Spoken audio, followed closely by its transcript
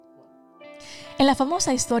En la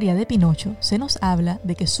famosa historia de Pinocho se nos habla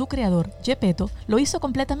de que su creador, Geppetto, lo hizo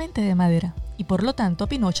completamente de madera y por lo tanto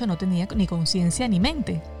Pinocho no tenía ni conciencia ni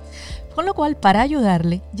mente. Con lo cual, para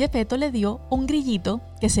ayudarle, Geppetto le dio un grillito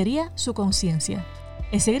que sería su conciencia.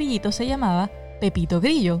 Ese grillito se llamaba Pepito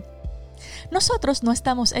Grillo. Nosotros no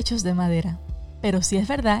estamos hechos de madera, pero sí es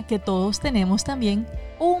verdad que todos tenemos también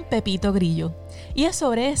un Pepito Grillo. Y es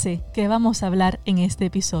sobre ese que vamos a hablar en este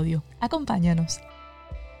episodio. Acompáñanos.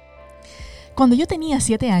 Cuando yo tenía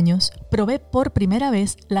 7 años, probé por primera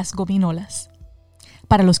vez las gominolas.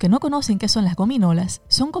 Para los que no conocen qué son las gominolas,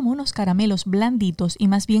 son como unos caramelos blanditos y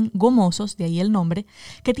más bien gomosos, de ahí el nombre,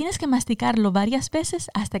 que tienes que masticarlo varias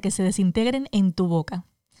veces hasta que se desintegren en tu boca.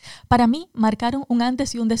 Para mí, marcaron un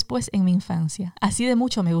antes y un después en mi infancia. Así de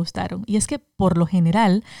mucho me gustaron. Y es que, por lo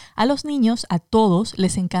general, a los niños, a todos,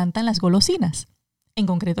 les encantan las golosinas. En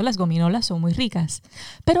concreto, las gominolas son muy ricas.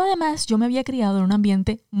 Pero además, yo me había criado en un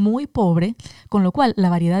ambiente muy pobre, con lo cual la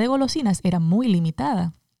variedad de golosinas era muy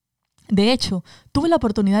limitada. De hecho, tuve la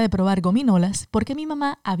oportunidad de probar gominolas porque mi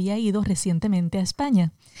mamá había ido recientemente a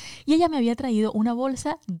España y ella me había traído una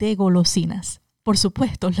bolsa de golosinas. Por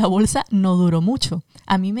supuesto, la bolsa no duró mucho.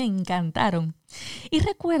 A mí me encantaron. Y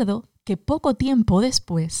recuerdo que poco tiempo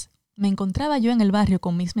después me encontraba yo en el barrio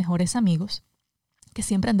con mis mejores amigos, que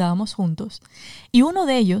siempre andábamos juntos, y uno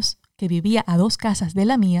de ellos, que vivía a 2 casas de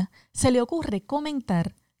la mía, se le ocurre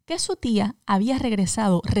comentar que su tía había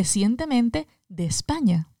regresado recientemente de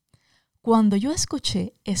España. Cuando yo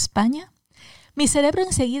escuché España, mi cerebro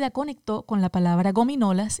enseguida conectó con la palabra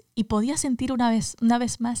gominolas y podía sentir una vez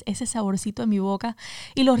más ese saborcito en mi boca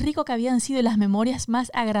y lo rico que habían sido y las memorias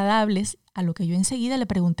más agradables, a lo que yo enseguida le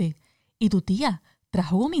pregunté, ¿y tu tía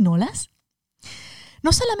trajo gominolas?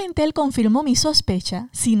 No solamente él confirmó mi sospecha,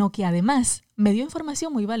 sino que además me dio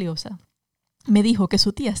información muy valiosa. Me dijo que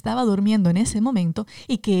su tía estaba durmiendo en ese momento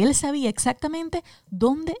y que él sabía exactamente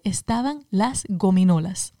dónde estaban las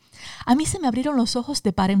gominolas. A mí se me abrieron los ojos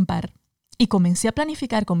de par en par y comencé a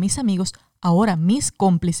planificar con mis amigos, ahora mis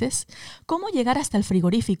cómplices, cómo llegar hasta el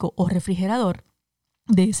frigorífico o refrigerador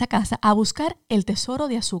de esa casa a buscar el tesoro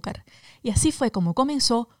de azúcar. Y así fue como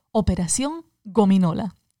comenzó Operación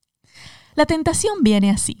Gominola. La tentación viene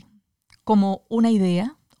así, como una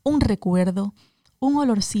idea, un recuerdo, un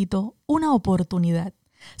olorcito, una oportunidad.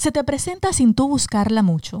 Se te presenta sin tú buscarla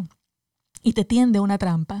mucho y te tiende una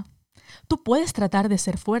trampa. Tú puedes tratar de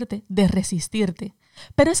ser fuerte, de resistirte,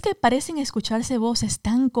 pero es que parecen escucharse voces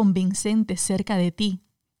tan convincentes cerca de ti,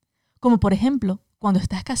 como por ejemplo cuando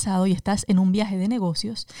estás casado y estás en un viaje de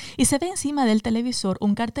negocios y se ve encima del televisor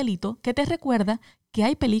un cartelito que te recuerda que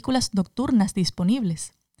hay películas nocturnas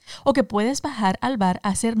disponibles. O que puedes bajar al bar a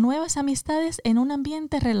hacer nuevas amistades en un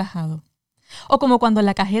ambiente relajado. O como cuando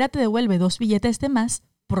la cajera te devuelve 2 billetes de más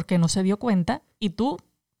porque no se dio cuenta y tú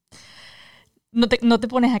no te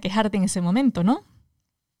pones a quejarte en ese momento, ¿no?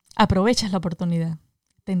 Aprovechas la oportunidad.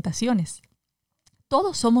 Tentaciones.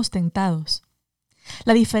 Todos somos tentados.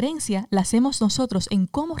 La diferencia la hacemos nosotros en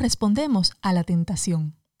cómo respondemos a la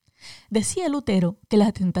tentación. Decía Lutero que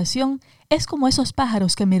la tentación es como esos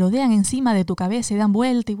pájaros que merodean encima de tu cabeza y dan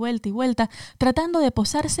vuelta y vuelta y vuelta tratando de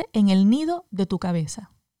posarse en el nido de tu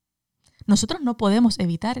cabeza. Nosotros no podemos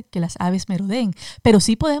evitar que las aves merodeen, pero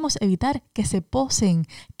sí podemos evitar que se posen,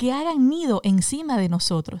 que hagan nido encima de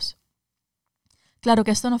nosotros. Claro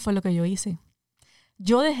que esto no fue lo que yo hice.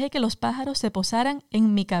 Yo dejé que los pájaros se posaran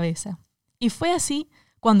en mi cabeza. Y fue así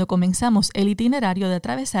cuando comenzamos el itinerario de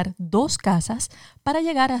atravesar 2 casas para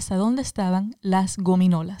llegar hasta donde estaban las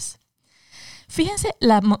gominolas. Fíjense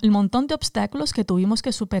el montón de obstáculos que tuvimos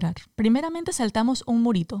que superar. Primeramente saltamos un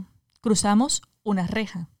murito, cruzamos una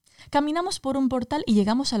reja, caminamos por un portal y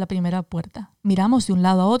llegamos a la primera puerta. Miramos de un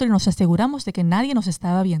lado a otro y nos aseguramos de que nadie nos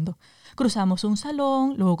estaba viendo. Cruzamos un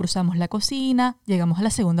salón, luego cruzamos la cocina, llegamos a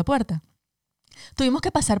la segunda puerta. Tuvimos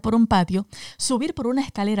que pasar por un patio, subir por una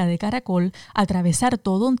escalera de caracol, atravesar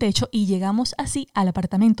todo un techo y llegamos así al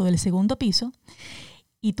apartamento del segundo piso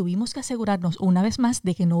y tuvimos que asegurarnos una vez más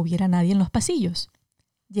de que no hubiera nadie en los pasillos.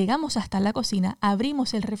 Llegamos hasta la cocina,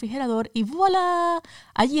 abrimos el refrigerador y ¡voilá!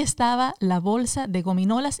 Allí estaba la bolsa de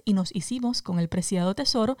gominolas y nos hicimos con el preciado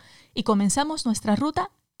tesoro y comenzamos nuestra ruta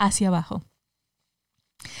hacia abajo.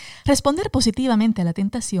 Responder positivamente a la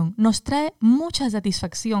tentación nos trae mucha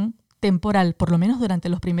satisfacción temporal, por lo menos durante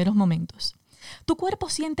los primeros momentos. Tu cuerpo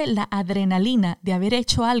siente la adrenalina de haber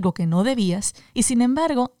hecho algo que no debías y sin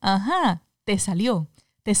embargo, te salió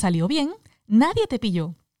bien, nadie te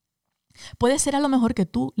pilló. Puede ser a lo mejor que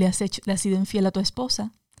tú le has sido infiel a tu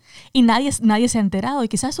esposa y nadie se ha enterado y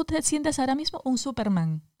quizás tú te sientes ahora mismo un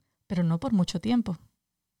Superman, pero no por mucho tiempo.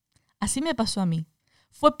 Así me pasó a mí.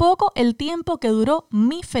 Fue poco el tiempo que duró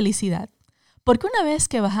mi felicidad. Porque una vez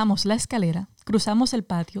que bajamos la escalera, cruzamos el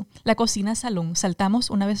patio, la cocina, salón, saltamos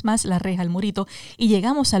una vez más la reja, el murito, y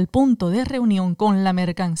llegamos al punto de reunión con la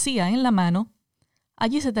mercancía en la mano,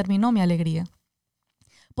 allí se terminó mi alegría.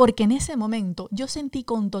 Porque en ese momento yo sentí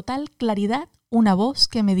con total claridad una voz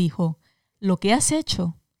que me dijo, lo que has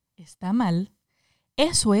hecho está mal,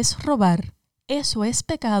 eso es robar, eso es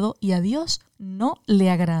pecado y a Dios no le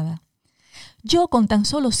agrada. Yo con tan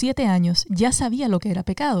solo 7 años ya sabía lo que era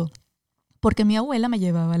pecado, porque mi abuela me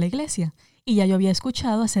llevaba a la iglesia y ya yo había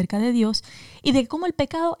escuchado acerca de Dios y de cómo el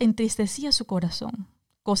pecado entristecía su corazón.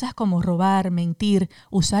 Cosas como robar, mentir,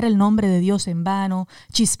 usar el nombre de Dios en vano,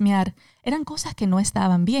 chismear, eran cosas que no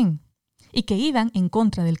estaban bien y que iban en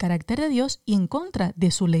contra del carácter de Dios y en contra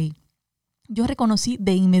de su ley. Yo reconocí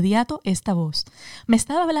de inmediato esta voz. Me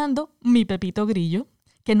estaba hablando mi Pepito Grillo,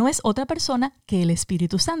 que no es otra persona que el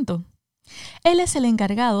Espíritu Santo. Él es el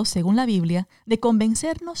encargado, según la Biblia, de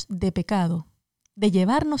convencernos de pecado, de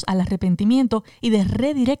llevarnos al arrepentimiento y de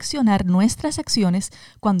redireccionar nuestras acciones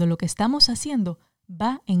cuando lo que estamos haciendo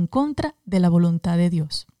va en contra de la voluntad de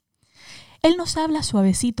Dios. Él nos habla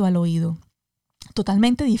suavecito al oído,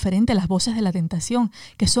 totalmente diferente a las voces de la tentación,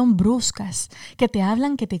 que son bruscas, que te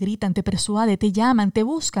hablan, que te gritan, te persuaden, te llaman, te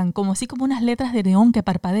buscan, como así como unas letras de neón que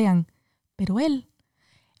parpadean. Pero Él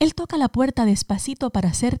toca la puerta despacito para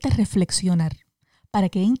hacerte reflexionar, para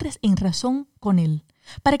que entres en razón con Él,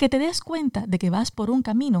 para que te des cuenta de que vas por un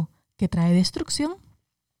camino que trae destrucción.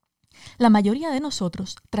 La mayoría de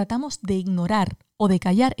nosotros tratamos de ignorar o de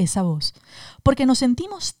callar esa voz, porque nos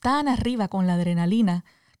sentimos tan arriba con la adrenalina,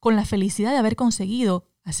 con la felicidad de haber conseguido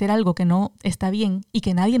hacer algo que no está bien y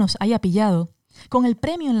que nadie nos haya pillado, con el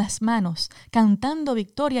premio en las manos, cantando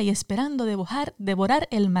victoria y esperando devorar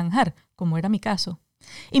el manjar, como era mi caso.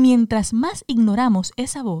 Y mientras más ignoramos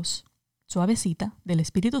esa voz suavecita del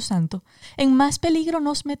Espíritu Santo, en más peligro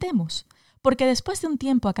nos metemos, porque después de un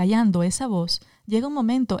tiempo acallando esa voz, llega un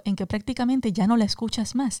momento en que prácticamente ya no la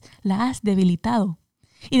escuchas más, la has debilitado.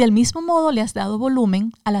 Y del mismo modo le has dado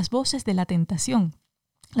volumen a las voces de la tentación.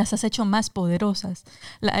 Las has hecho más poderosas,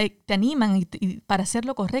 te animan para hacer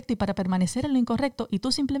lo correcto y para permanecer en lo incorrecto, y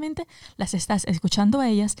tú simplemente las estás escuchando a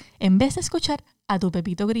ellas en vez de escuchar a tu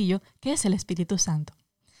Pepito Grillo, que es el Espíritu Santo.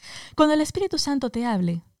 Cuando el Espíritu Santo te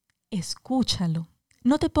hable, escúchalo.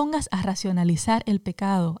 No te pongas a racionalizar el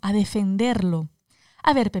pecado, a defenderlo.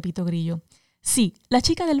 A ver, Pepito Grillo, sí, la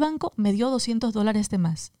chica del banco me dio $200 de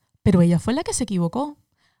más, pero ella fue la que se equivocó.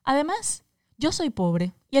 Además, yo soy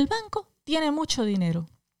pobre y el banco tiene mucho dinero.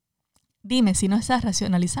 Dime si no estás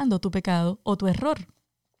racionalizando tu pecado o tu error.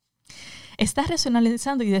 Estás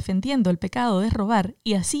racionalizando y defendiendo el pecado de robar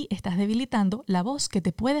y así estás debilitando la voz que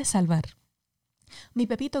te puede salvar. Mi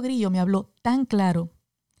Pepito Grillo me habló tan claro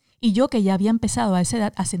y yo que ya había empezado a esa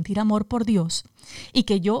edad a sentir amor por Dios y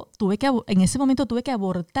que yo en ese momento tuve que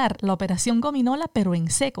abortar la operación gominola pero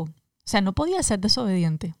en seco. O sea, no podía ser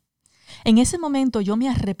desobediente. En ese momento yo me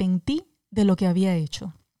arrepentí de lo que había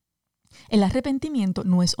hecho. El arrepentimiento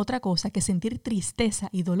no es otra cosa que sentir tristeza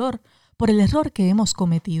y dolor por el error que hemos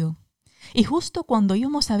cometido. Y justo cuando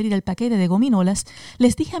íbamos a abrir el paquete de gominolas,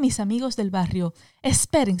 les dije a mis amigos del barrio,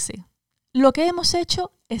 espérense, lo que hemos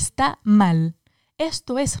hecho está mal.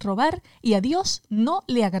 Esto es robar y a Dios no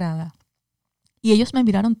le agrada. Y ellos me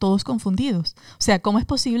miraron todos confundidos. O sea, ¿cómo es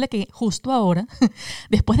posible que justo ahora,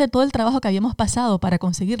 después de todo el trabajo que habíamos pasado para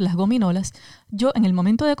conseguir las gominolas, yo en el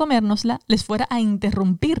momento de comérnosla les fuera a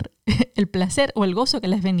interrumpir el placer o el gozo que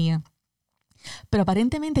les venía? Pero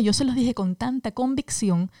aparentemente yo se los dije con tanta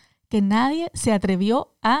convicción que nadie se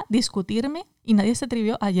atrevió a discutirme y nadie se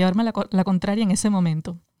atrevió a llevarme la contraria en ese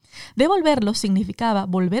momento. Devolverlo significaba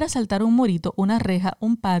volver a saltar un murito, una reja,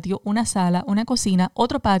 un patio, una sala, una cocina,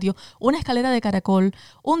 otro patio, una escalera de caracol,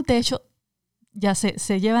 un techo. Ya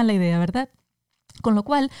se llevan la idea, ¿verdad? Con lo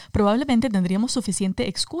cual, probablemente tendríamos suficiente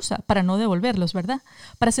excusa para no devolverlos, ¿verdad?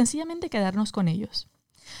 Para sencillamente quedarnos con ellos.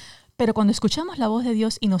 Pero cuando escuchamos la voz de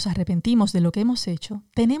Dios y nos arrepentimos de lo que hemos hecho,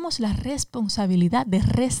 tenemos la responsabilidad de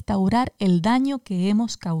restaurar el daño que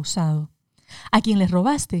hemos causado. A quien le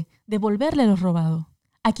robaste, devolverle lo robado.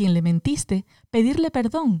 A quien le mentiste, pedirle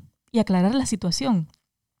perdón y aclarar la situación.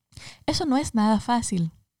 Eso no es nada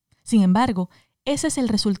fácil. Sin embargo, ese es el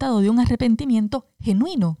resultado de un arrepentimiento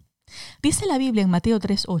genuino. Dice la Biblia en Mateo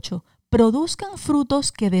 3:8, produzcan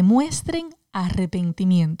frutos que demuestren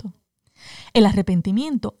arrepentimiento. El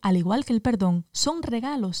arrepentimiento, al igual que el perdón, son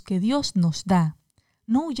regalos que Dios nos da.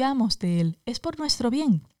 No huyamos de Él, es por nuestro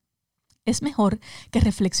bien. Es mejor que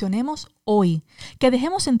reflexionemos hoy, que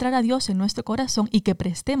dejemos entrar a Dios en nuestro corazón y que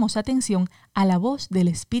prestemos atención a la voz del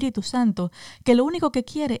Espíritu Santo, que lo único que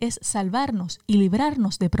quiere es salvarnos y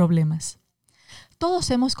librarnos de problemas. Todos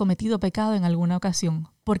hemos cometido pecado en alguna ocasión,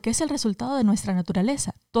 porque es el resultado de nuestra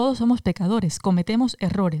naturaleza. Todos somos pecadores, cometemos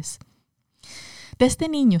errores. Desde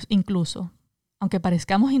niños incluso, aunque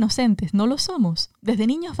parezcamos inocentes, no lo somos. Desde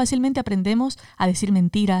niños fácilmente aprendemos a decir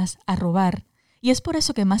mentiras, a robar. Y es por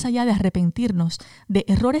eso que más allá de arrepentirnos de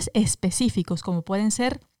errores específicos, como pueden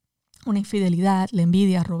ser una infidelidad, la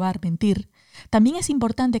envidia, robar, mentir, también es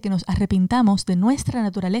importante que nos arrepintamos de nuestra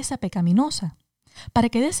naturaleza pecaminosa, para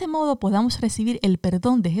que de ese modo podamos recibir el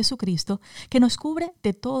perdón de Jesucristo que nos cubre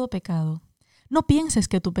de todo pecado. No pienses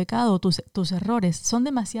que tu pecado o tus errores son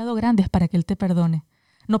demasiado grandes para que Él te perdone.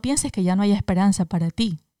 No pienses que ya no hay esperanza para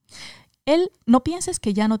ti. No pienses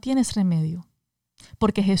que ya no tienes remedio,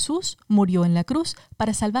 porque Jesús murió en la cruz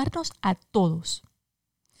para salvarnos a todos.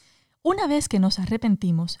 Una vez que nos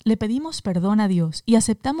arrepentimos, le pedimos perdón a Dios y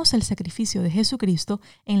aceptamos el sacrificio de Jesucristo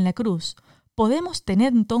en la cruz, podemos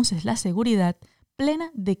tener entonces la seguridad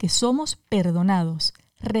plena de que somos perdonados,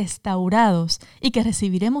 restaurados y que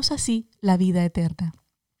recibiremos así la vida eterna.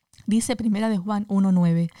 Dice 1 Juan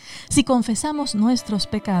 1:9, si confesamos nuestros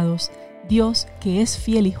pecados, Dios, que es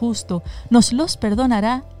fiel y justo, nos los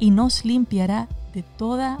perdonará y nos limpiará de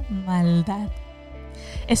toda maldad.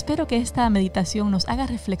 Espero que esta meditación nos haga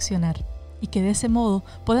reflexionar y que de ese modo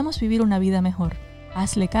podamos vivir una vida mejor.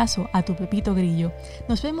 Hazle caso a tu Pepito Grillo.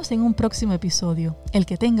 Nos vemos en un próximo episodio. El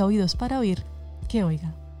que tenga oídos para oír, que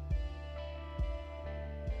oiga.